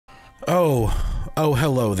Oh,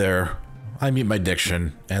 hello there. I mute my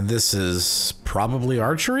diction, and this is probably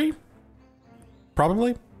archery?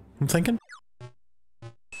 Probably? I'm thinking?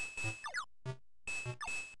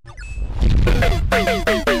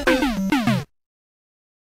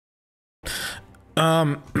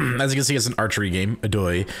 As you can see, it's an archery game,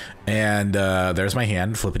 adoy, and there's my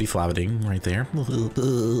hand, flippity-floppiting right there.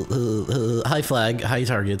 High flag, high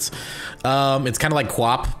targets. It's kind of like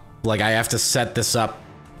QWOP. Like, I have to set this up.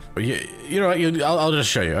 You know what, I'll just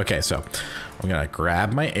show you. Okay, so I'm gonna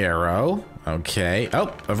grab my arrow. Okay.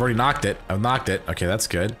 Oh, I've already knocked it. I've knocked it. Okay, that's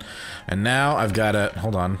good. And now I've got to,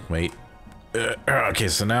 hold on, wait. Okay,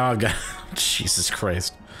 so now I've got, Jesus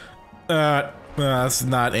Christ. That's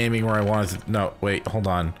not aiming where I wanted to, no, wait, hold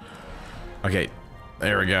on. Okay,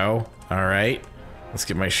 there we go. All right, let's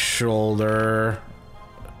get my shoulder.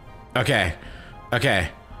 Okay, okay,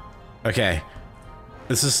 okay.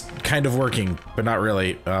 This is kind of working, but not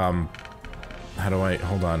really. How do I,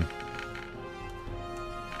 hold on.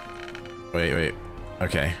 Wait,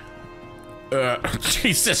 okay.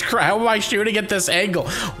 Jesus Christ, how am I shooting at this angle?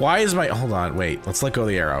 Why is my, hold on, wait, let's let go of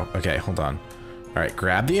the arrow. Okay, hold on. All right,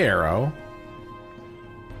 grab the arrow.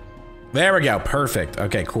 There we go, perfect.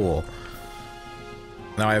 Okay, cool.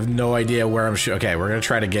 Now I have no idea where I'm shooting. Okay, we're gonna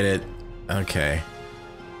try to get it. Okay.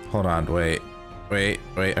 Hold on, wait,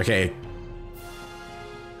 okay.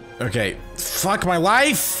 Okay, fuck my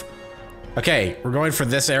life! Okay, we're going for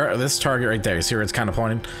this arrow, this target right there. You see where it's kind of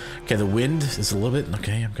pointing? Okay, the wind is a little bit,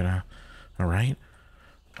 okay, I'm gonna, all right.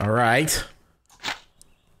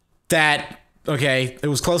 That, okay, it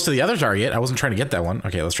was close to the other target. I wasn't trying to get that one.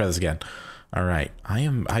 Okay, let's try this again. All right,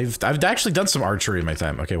 I've actually done some archery in my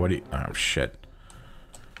time. Okay, what do you, oh shit.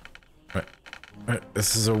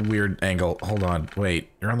 This is a weird angle. Hold on,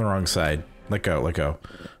 wait, you're on the wrong side. Let go.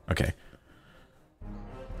 Okay.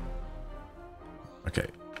 Okay.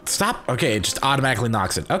 Stop. Okay, it just automatically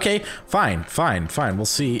knocks it. Okay, fine. We'll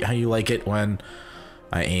see how you like it when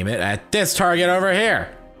I aim it at this target over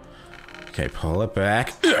here. Okay, pull it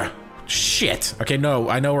back. Ugh, shit. Okay, no,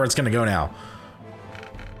 I know where it's gonna go now.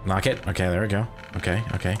 Knock it. Okay, there we go. Okay.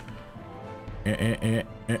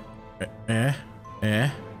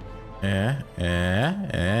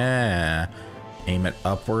 Aim it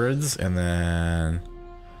upwards and then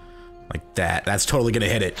like that. That's totally gonna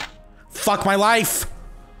hit it. Fuck my life!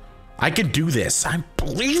 I can do this. I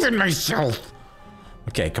believe in myself.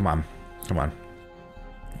 Okay, come on.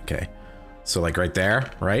 Okay. So like right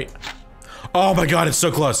there, right? Oh my god, it's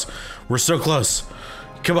so close. We're so close.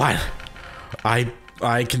 Come on. I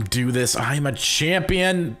can do this. I'm a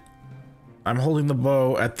champion. I'm holding the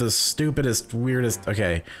bow at the stupidest, weirdest.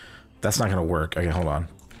 Okay. That's not gonna work. Okay, hold on.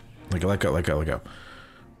 Like, let go.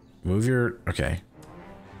 Move your, okay.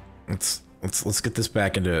 Let's get this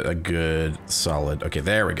back into a good, solid, okay,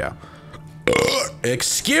 there we go.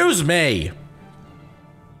 Excuse me!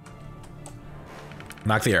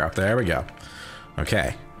 Knock the arrow up, there we go.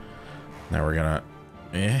 Okay. Now we're gonna,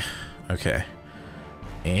 okay.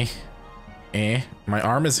 My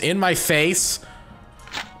arm is in my face.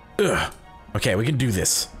 Ugh. Okay, we can do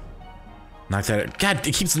this. Knock that, God,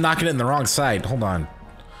 it keeps knocking it in the wrong side, hold on.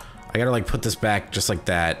 I gotta like put this back just like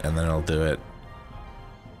that, and then it'll do it.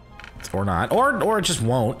 Or not, or it just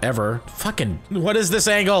won't, ever. Fucking, what is this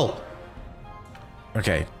angle?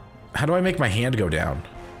 Okay, how do I make my hand go down?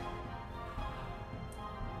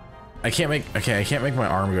 I can't make my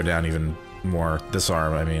arm go down even more. This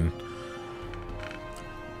arm, I mean.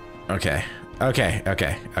 Okay.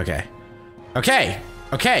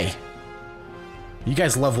 You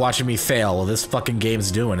guys love watching me fail. Well, this fucking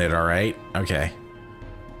game's doing it, alright? Okay.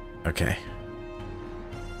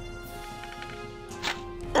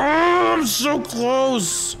 Oh, I'm so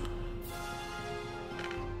close.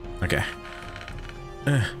 Okay.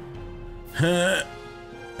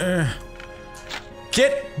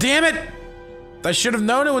 Damn it! I should have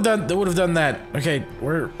known it would have done that. Okay,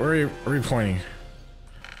 where are you pointing?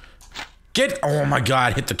 Oh my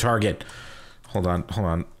god, hit the target. Hold on.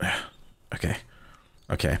 Okay.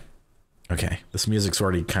 This music's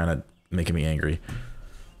already kind of making me angry.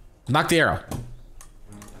 Knock the arrow.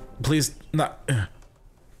 Please, not.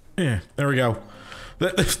 There we go.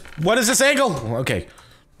 What is this angle? Okay.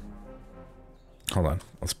 Hold on.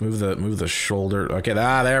 Let's move the shoulder. Okay,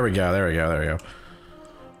 there we go.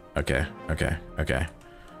 Okay.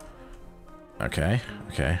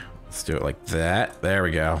 Let's do it like that. There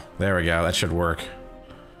we go. That should work.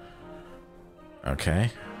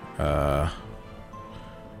 Okay.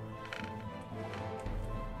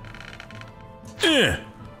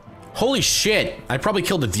 Holy shit! I probably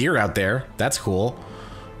killed a deer out there. That's cool.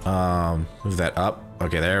 Move that up.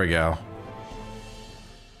 Okay, there we go.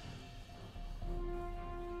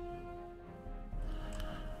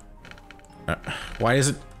 Why is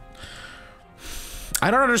it? I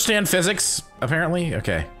don't understand physics, apparently.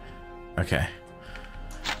 Okay. Okay.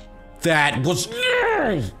 That was...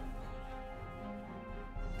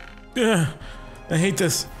 I hate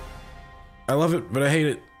this. I love it, but I hate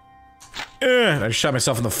it. I just shot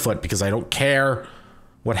myself in the foot because I don't care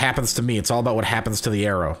what happens to me. It's all about what happens to the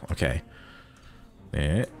arrow. Okay.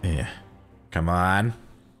 Come on.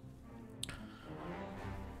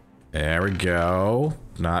 There we go.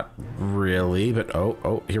 Not really, but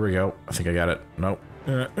oh, here we go. I think I got it. Nope.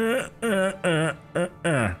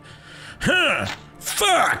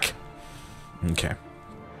 Fuck! Okay.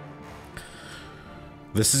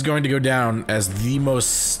 This is going to go down as the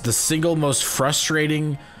single most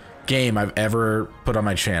frustrating game I've ever put on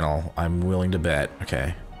my channel. I'm willing to bet.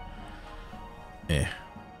 Okay.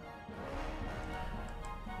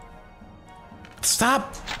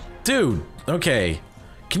 Stop! Dude, okay.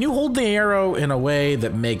 Can you hold the arrow in a way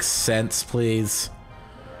that makes sense, please?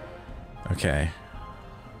 Okay.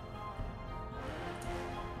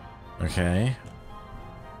 Okay.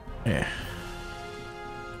 Yeah.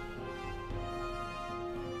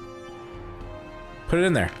 Put it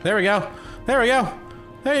in there. There we go. There we go.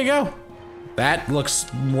 There you go. That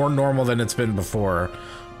looks more normal than it's been before.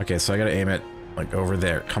 Okay, so I gotta aim it like over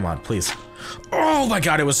there. Come on, please. Oh my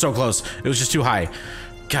god, it was so close. It was just too high.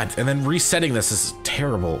 God, and then resetting this is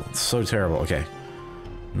terrible. It's so terrible. Okay.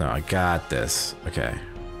 No, I got this. Okay.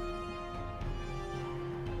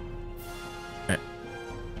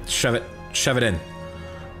 Shove it. Shove it in.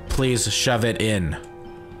 Please shove it in.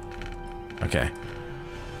 Okay.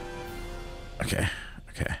 Okay.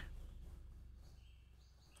 Okay.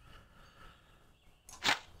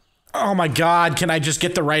 Oh my god, can I just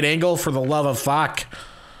get the right angle for the love of fuck?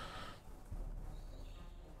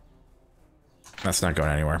 That's not going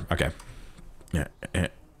anywhere. Okay. Yeah.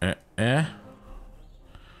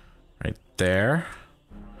 Right there.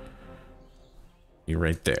 You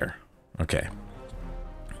right there. Okay.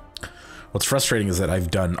 What's frustrating is that I've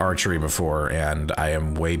done archery before and I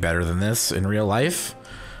am way better than this in real life.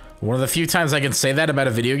 One of the few times I can say that about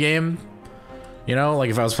a video game. You know, like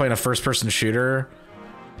if I was playing a first-person shooter,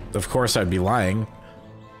 of course I'd be lying.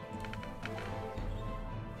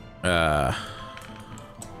 Okay.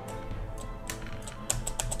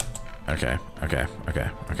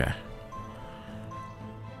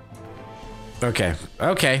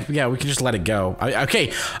 Okay, yeah, we can just let it go.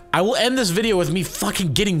 Okay, I will end this video with me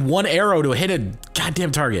fucking getting one arrow to hit a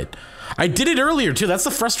goddamn target. I did it earlier too, that's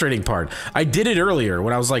the frustrating part. I did it earlier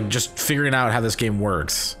when I was like just figuring out how this game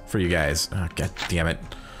works for you guys. Oh, god damn it.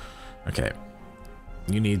 Okay.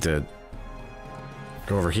 You need to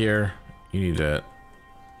go over here. You need to...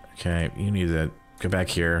 Okay, you need to go back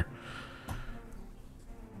here.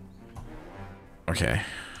 Okay.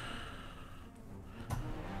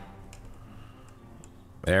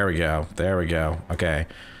 There we go. There we go. Okay.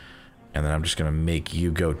 And then I'm just gonna make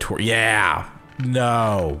you go toward... Yeah!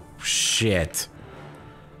 No! Shit.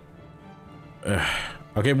 Ugh.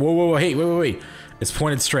 Okay, whoa, hey, wait. It's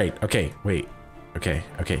pointed straight. Okay, wait. Okay.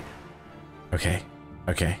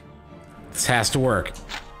 This has to work.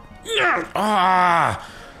 Ah!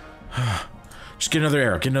 Just get another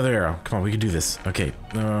arrow. Come on, we can do this. Okay,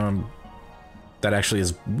 that actually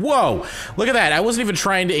is... Whoa! Look at that! I wasn't even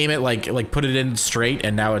trying to aim it, like put it in straight,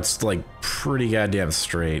 and now it's, like, pretty goddamn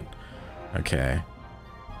straight. Okay.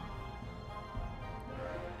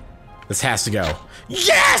 This has to go.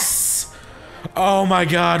 Yes! Oh my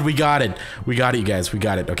god, we got it. We got it, you guys. We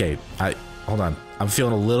got it. Okay, hold on. I'm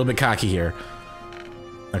feeling a little bit cocky here.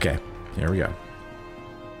 Okay, here we go.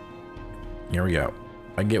 Here we go.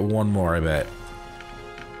 I can get one more, I bet.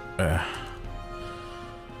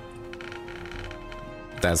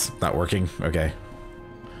 That's not working. Okay.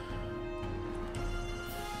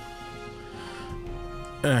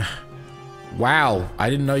 Wow, I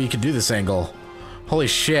didn't know you could do this angle. Holy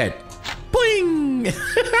shit. Boing!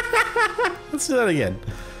 Let's do that again.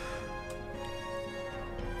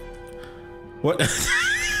 What?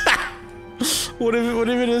 What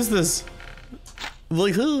even is this?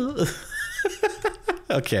 Like,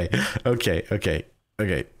 okay.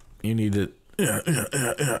 You need to...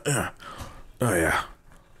 Oh, yeah.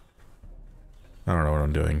 I don't know what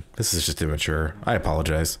I'm doing. This is just immature. I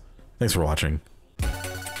apologize. Thanks for watching.